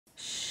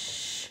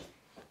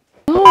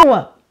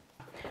What?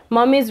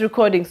 Mommy's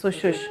recording, so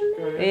shush.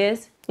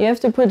 Yes? You have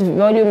to put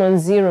volume on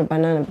 0,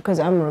 banana, because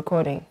I'm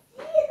recording.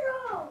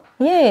 0.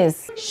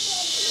 Yes.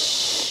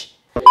 Shh.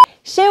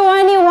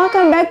 Xewani,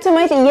 welcome back to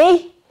my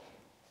yay.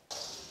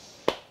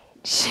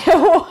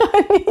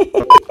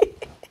 Xewani.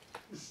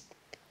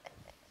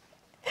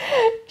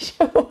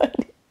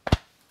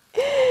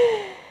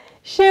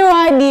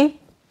 Xewani.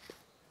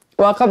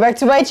 Welcome back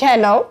to my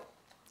channel.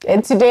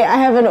 And today I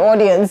have an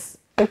audience,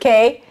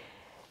 okay?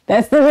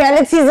 That's the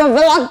realities of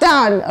the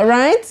lockdown, all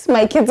right?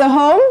 My kids are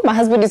home, my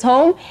husband is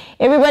home,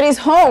 everybody's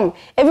home.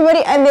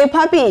 Everybody and their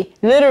puppy,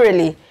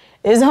 literally,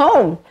 is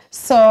home.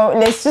 So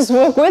let's just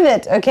work with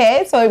it,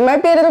 okay? So it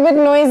might be a little bit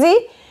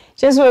noisy.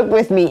 Just work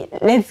with me.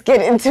 Let's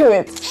get into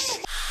it.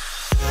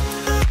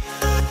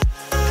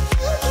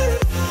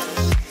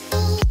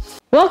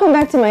 Welcome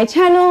back to my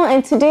channel,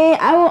 and today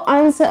I will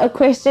answer a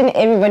question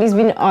everybody's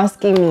been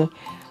asking me.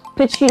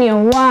 Petunia,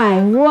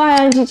 why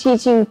aren't you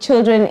teaching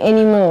children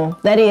anymore?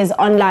 That is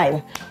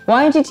online.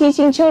 Why aren't you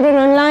teaching children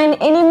online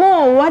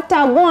anymore? What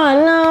I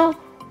want now?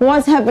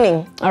 What's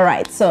happening? All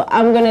right, so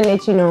I'm gonna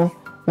let you know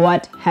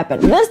what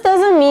happened. This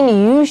doesn't mean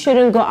you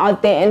shouldn't go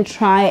out there and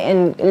try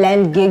and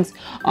land gigs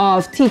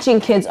of teaching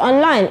kids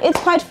online. It's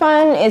quite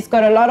fun. It's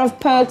got a lot of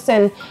perks,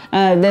 and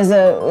there's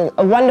a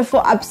wonderful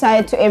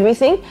upside to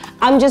everything.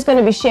 I'm just going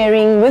to be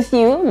sharing with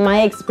you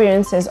my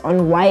experiences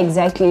on why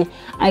exactly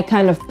I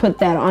kind of put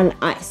that on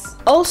ice.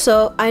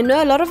 Also, I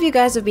know a lot of you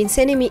guys have been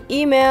sending me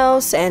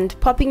emails and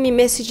popping me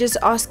messages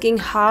asking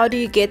how do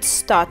you get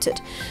started.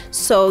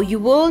 So you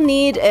will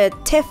need a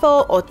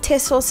TEFL or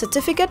TESOL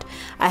certificate.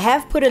 I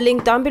have put a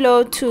link down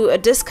below to a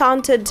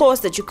discounted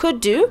course that you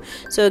could do.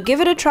 So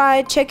give it a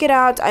try, check it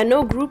out. I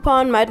know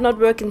Groupon might not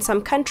work in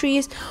some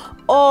countries,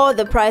 or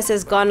the price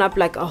has gone up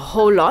like a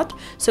whole lot.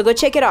 So go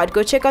check it out.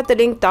 Go check out the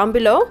link down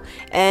below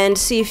and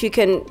see if you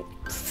can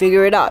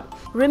figure it out.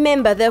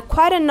 Remember, there are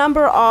quite a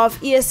number of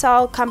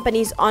ESL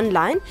companies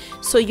online,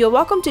 so you're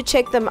welcome to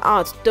check them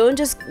out. Don't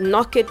just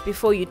knock it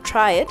before you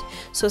try it.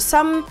 So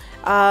some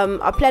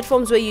are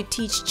platforms where you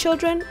teach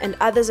children, and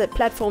others are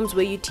platforms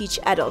where you teach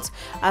adults.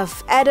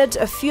 I've added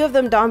a few of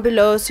them down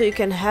below so you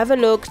can have a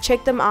look,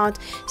 check them out,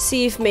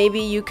 see if maybe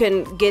you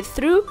can get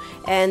through.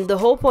 And the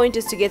whole point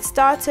is to get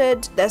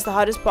started. That's the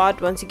hardest part.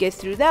 Once you get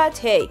through that,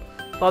 hey,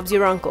 Bob's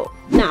your uncle.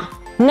 Now,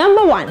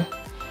 number one.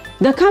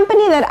 The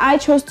company that I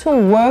chose to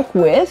work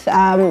with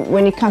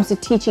when it comes to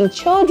teaching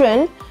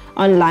children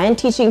online,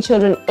 teaching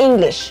children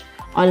English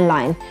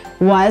online,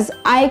 was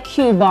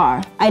IQ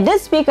Bar. I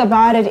did speak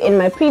about it in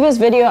my previous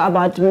video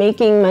about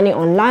making money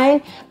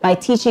online by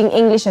teaching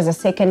English as a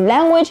second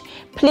language.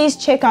 Please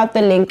check out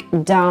the link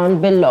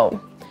down below.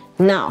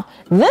 Now,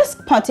 this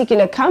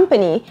particular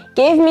company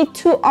gave me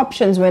two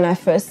options when I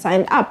first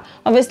signed up.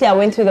 Obviously, I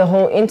went through the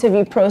whole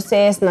interview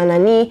process,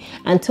 nanani,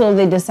 until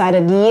they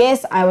decided,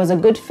 yes, I was a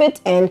good fit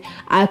and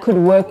I could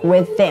work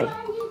with them.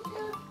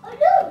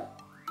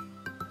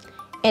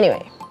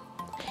 Anyway,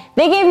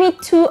 they gave me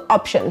two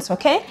options,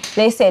 okay?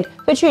 They said,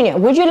 Petunia,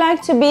 would you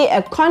like to be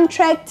a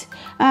contract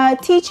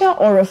teacher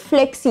or a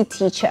flexi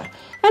teacher?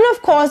 And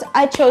of course,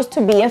 I chose to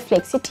be a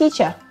flexi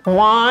teacher.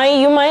 Why,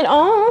 you might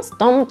ask?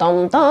 Dum,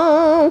 dum,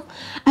 dum.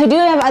 I do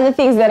have other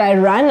things that I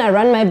run. I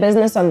run my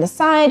business on the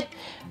side.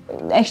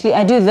 Actually,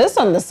 I do this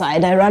on the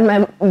side. I run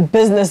my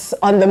business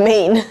on the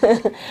main,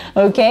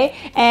 okay?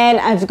 And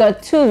I've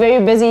got two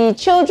very busy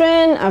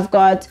children. I've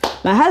got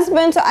my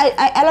husband. So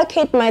I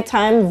allocate my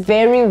time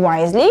very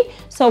wisely.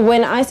 So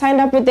when I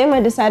signed up with them, I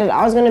decided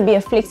I was going to be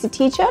a flexi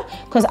teacher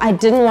because I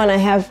didn't want to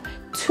have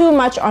too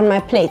much on my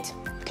plate,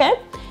 okay?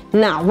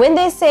 Now, when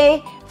they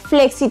say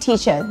flexi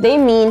teacher, they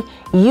mean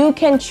you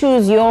can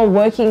choose your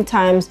working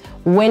times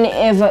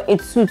whenever it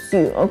suits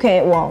you.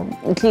 Okay, well,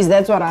 at least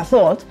that's what I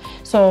thought.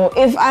 So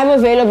if I'm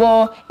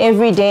available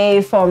every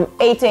day from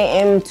 8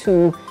 a.m.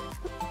 to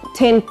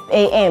 10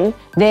 a.m.,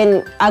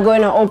 then I'm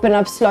going to open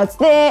up slots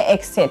there,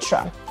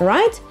 etc.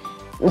 Right?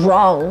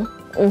 Wrong.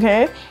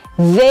 Okay?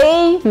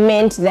 They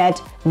meant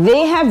that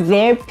they have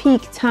their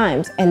peak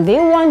times and they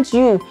want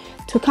you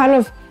to kind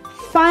of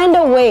find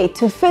a way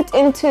to fit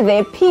into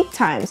their peak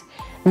times.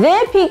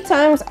 Their peak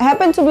times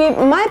happen to be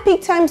my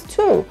peak times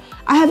too.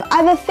 I have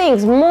other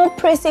things, more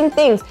pressing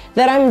things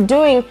that I'm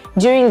doing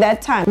during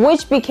that time,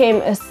 which became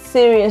a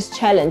serious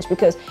challenge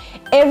because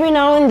every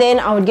now and then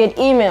I would get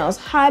emails.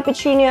 Hi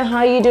Petunia, how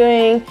are you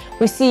doing?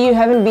 We see you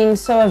haven't been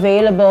so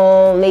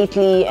available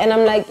lately. And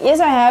I'm like, yes,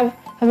 I have.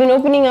 I've been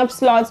opening up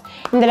slots.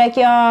 And they're like,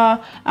 yeah,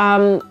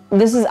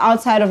 this is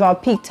outside of our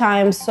peak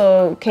time,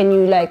 so can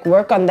you like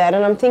work on that?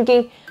 And I'm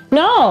thinking,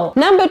 no.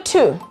 Number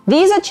two,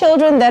 these are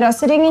children that are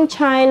sitting in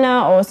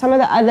China or some of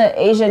the other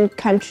Asian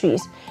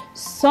countries.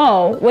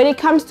 So when it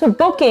comes to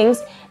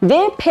bookings,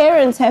 their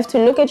parents have to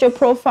look at your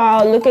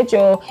profile, look at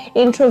your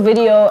intro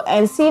video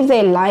and see if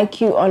they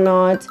like you or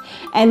not.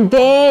 And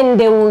then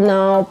they will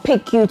now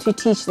pick you to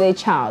teach their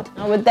child.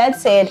 Now with that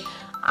said,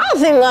 I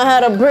think I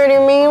had a pretty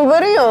mean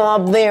video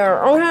up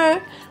there, okay?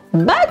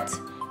 But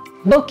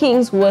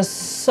bookings was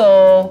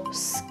so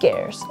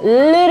scarce.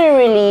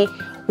 Literally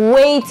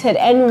waited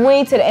and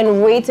waited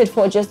and waited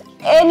for just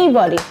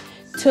anybody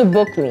to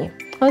book me,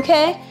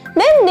 okay?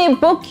 Then they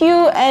book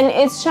you and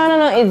it's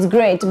it's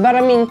great, but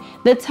I mean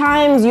the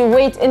times you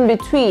wait in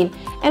between.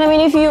 And I mean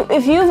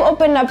if you've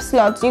opened up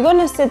slots, you're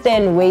gonna sit there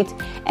and wait,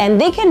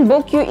 and they can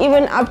book you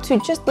even up to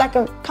just like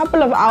a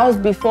couple of hours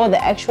before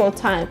the actual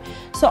time.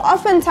 So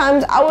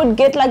oftentimes I would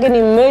get like an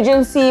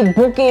emergency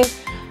booking.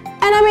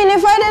 And I mean,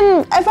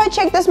 if I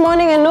checked this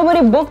morning and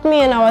nobody booked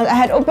me and I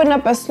had opened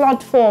up a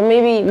slot for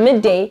maybe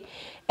midday,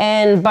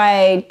 and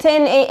by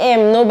 10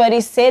 a.m. nobody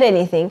said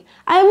anything,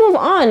 I move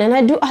on and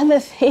I do other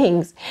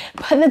things.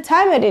 By the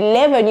time at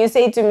 11 you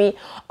say to me,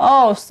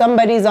 oh,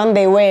 somebody's on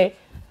their way,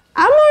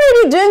 I'm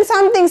already doing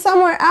something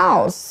somewhere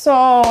else.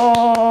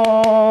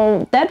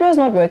 So that was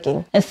not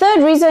working. A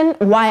third reason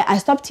why I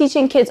stopped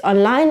teaching kids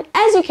online,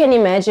 as you can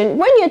imagine,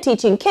 when you're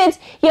teaching kids,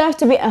 you have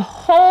to be a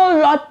whole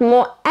lot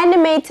more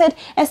animated,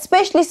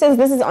 especially since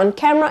this is on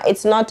camera.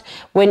 It's not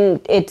when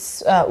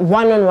it's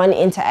one-on-one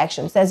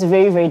interactions. That's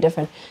very, very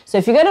different. So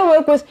if you're going to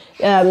work with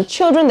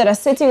children that are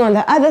sitting on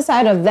the other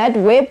side of that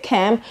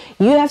webcam,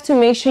 you have to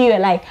make sure you're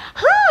like,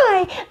 hi,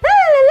 la,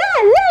 la,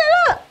 la, la,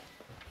 la.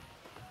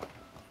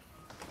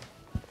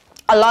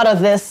 A lot of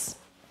this.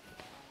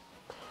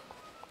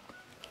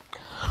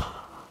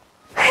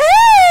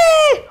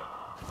 Hey!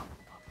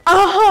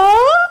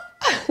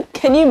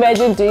 Can you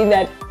imagine doing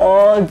that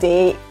all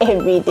day,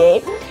 every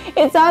day?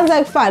 It sounds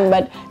like fun,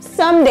 but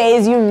some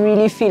days you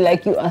really feel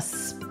like you are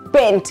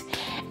spent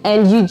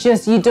and you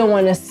don't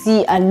want to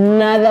see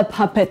another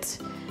puppet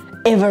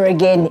ever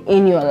again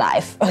in your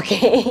life,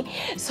 okay?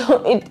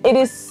 So it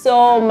is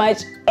so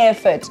much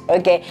effort,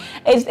 okay?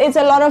 It's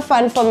a lot of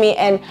fun for me,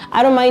 and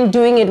I don't mind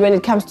doing it when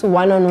it comes to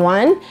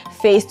one-on-one,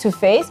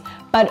 face-to-face,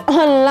 but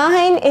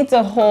online it's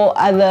a whole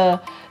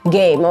other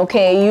game,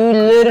 okay? You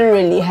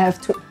literally have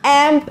to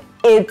amp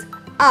it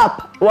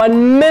up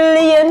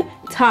 1,000,000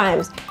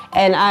 times,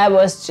 and I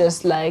was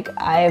just like,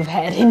 I've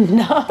had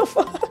enough.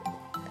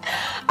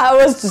 I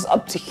was just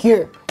up to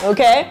here,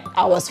 okay?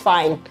 I was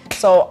fine.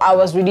 So I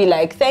was really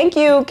like, thank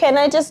you. Can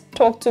I just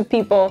talk to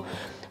people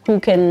who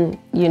can,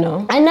 you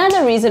know?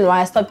 Another reason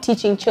why I stopped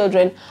teaching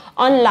children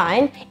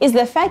online is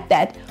the fact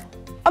that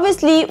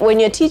obviously when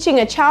you're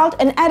teaching a child,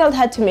 an adult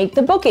had to make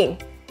the booking.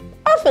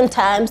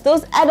 Oftentimes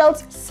those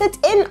adults sit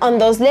in on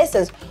those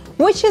lessons,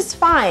 which is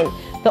fine.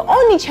 The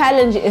only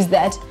challenge is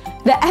that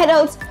the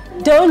adults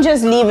don't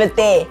just leave it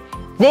there.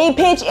 They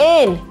pitch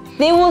in.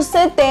 They will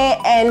sit there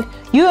and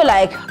you're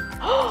like,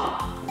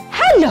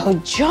 hello,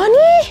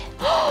 Johnny.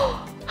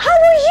 How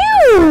are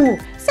you?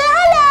 Say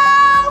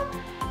hello.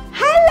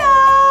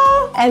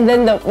 Hello. And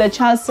then the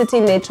child's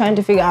sitting there trying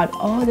to figure out,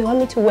 oh, they want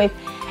me to wave.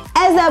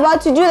 As they're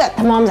about to do that,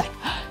 the mom's like,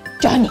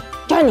 Johnny,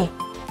 Johnny.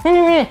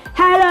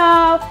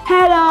 Hello,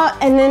 hello.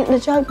 And then the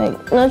child's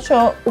like, not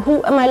sure,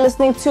 who am I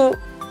listening to?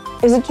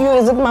 Is it you?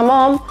 Is it my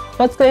mom?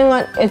 What's going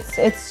on?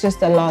 It's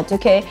just a lot,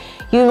 okay?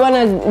 You want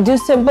to do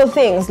simple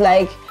things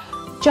like,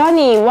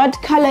 Johnny, what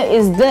color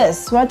is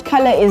this? What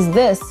color is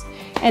this?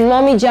 And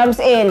mommy jumps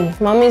in.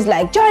 Mommy's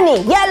like,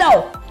 Johnny,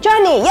 yellow!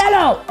 Johnny,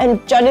 yellow!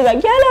 And Johnny's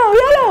like, yellow,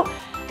 yellow!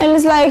 And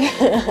it's like,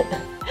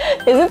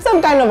 is it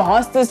some kind of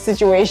hostage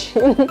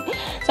situation?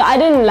 So I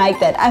didn't like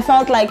that. I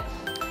felt like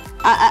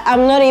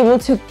I'm not able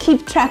to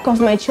keep track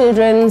of my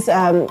children's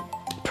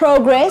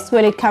progress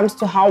when it comes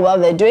to how well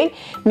they're doing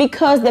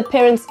because the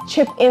parents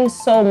chip in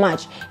so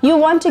much. You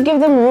want to give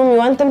them room, you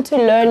want them to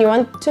learn, you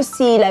want to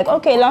see like,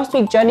 okay, last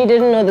week Johnny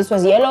didn't know this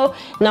was yellow,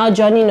 now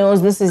Johnny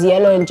knows this is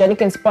yellow and Johnny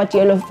can spot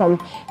yellow from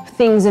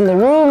things in the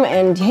room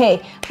and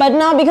hey. But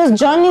now because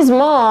Johnny's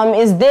mom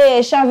is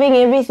there shoving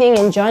everything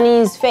in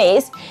Johnny's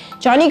face,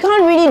 Johnny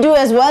can't really do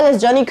as well as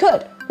Johnny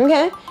could,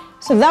 okay?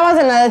 So that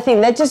was another thing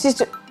that just used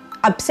to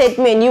upset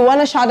me, and you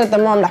want to shout at the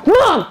mom like,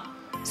 Mom,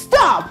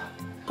 stop!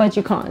 But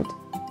you can't.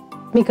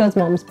 Because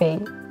mom's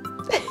paying.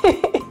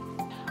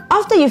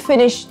 After you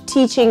finish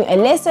teaching a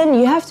lesson,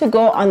 you have to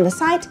go on the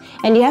site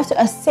and you have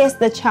to assess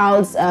the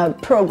child's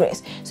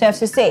progress. So you have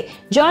to say,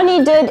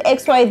 Johnny did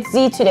X, Y,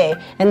 Z today,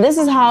 and this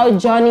is how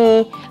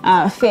Johnny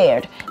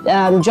fared.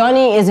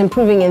 Johnny is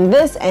improving in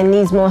this and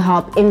needs more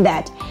help in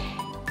that.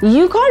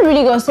 You can't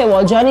really go say,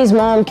 well, Johnny's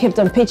mom kept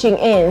on pitching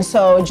in,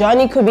 so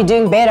Johnny could be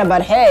doing better,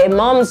 but hey,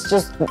 mom's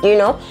just, you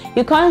know,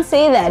 you can't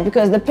say that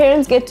because the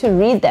parents get to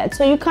read that.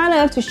 So you kind of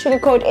have to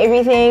sugarcoat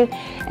everything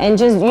and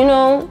just, you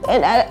know,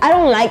 and I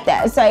don't like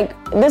that. It's like,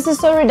 this is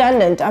so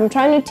redundant. I'm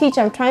trying to teach,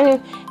 I'm trying to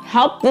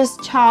help this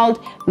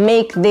child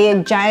make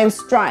their giant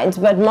strides,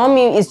 but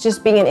mommy is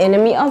just being an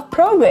enemy of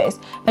progress.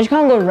 But you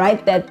can't go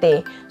right that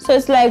day. So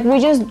it's like, we're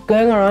just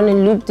going around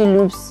in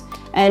loop-de-loops.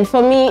 And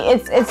for me,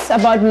 it's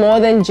about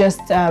more than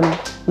just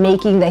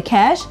making the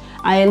cash.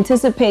 I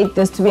anticipate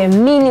this to be a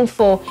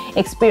meaningful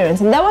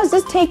experience. And that was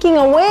just taking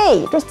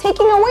away. It was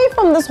taking away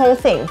from this whole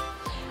thing.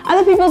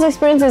 Other people's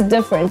experience is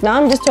different.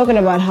 Now I'm just talking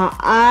about how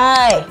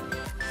I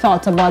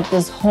thought about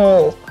this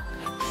whole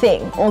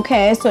thing.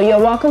 Okay, so you're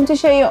welcome to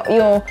share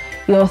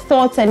your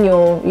thoughts and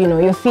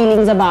your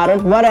feelings about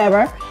it,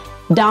 whatever,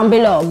 down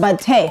below.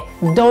 But hey,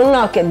 don't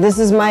knock it. This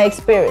is my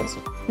experience.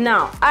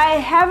 Now, I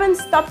haven't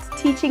stopped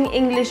teaching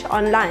English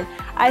online.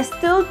 I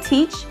still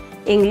teach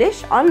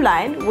English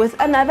online with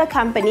another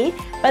company,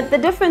 but the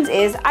difference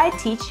is I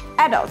teach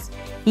adults.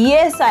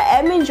 Yes, I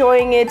am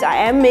enjoying it, I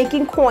am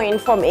making coin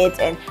from it,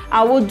 and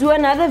I will do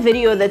another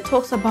video that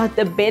talks about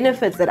the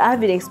benefits that I've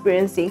been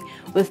experiencing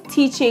with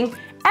teaching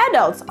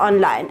adults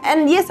online.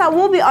 And yes, I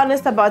will be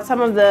honest about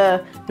some of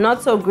the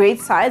not so great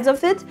sides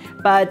of it,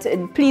 but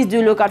please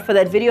do look out for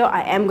that video.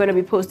 I am going to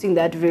be posting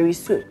that very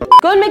soon.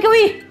 Go and make a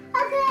wee.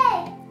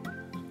 Okay.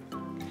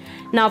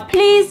 Now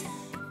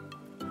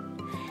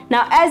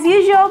as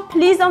usual,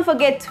 please don't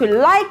forget to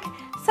like,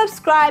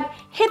 subscribe,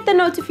 hit the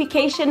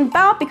notification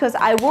bell, because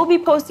I will be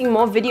posting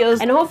more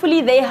videos and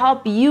hopefully they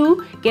help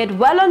you get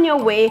well on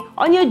your way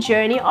on your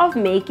journey of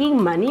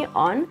making money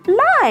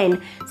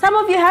online. Some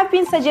of you have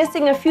been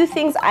suggesting a few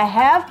things. I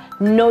have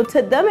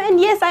noted them, and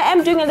yes, I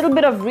am doing a little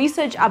bit of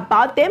research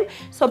about them,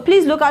 so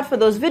please look out for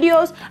those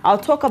videos. I'll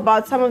talk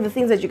about some of the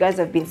things that you guys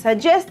have been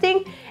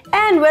suggesting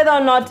and whether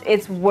or not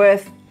it's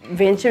worth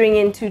venturing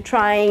into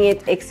trying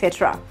it,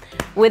 etc.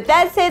 With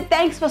that said,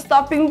 thanks for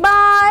stopping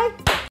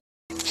by.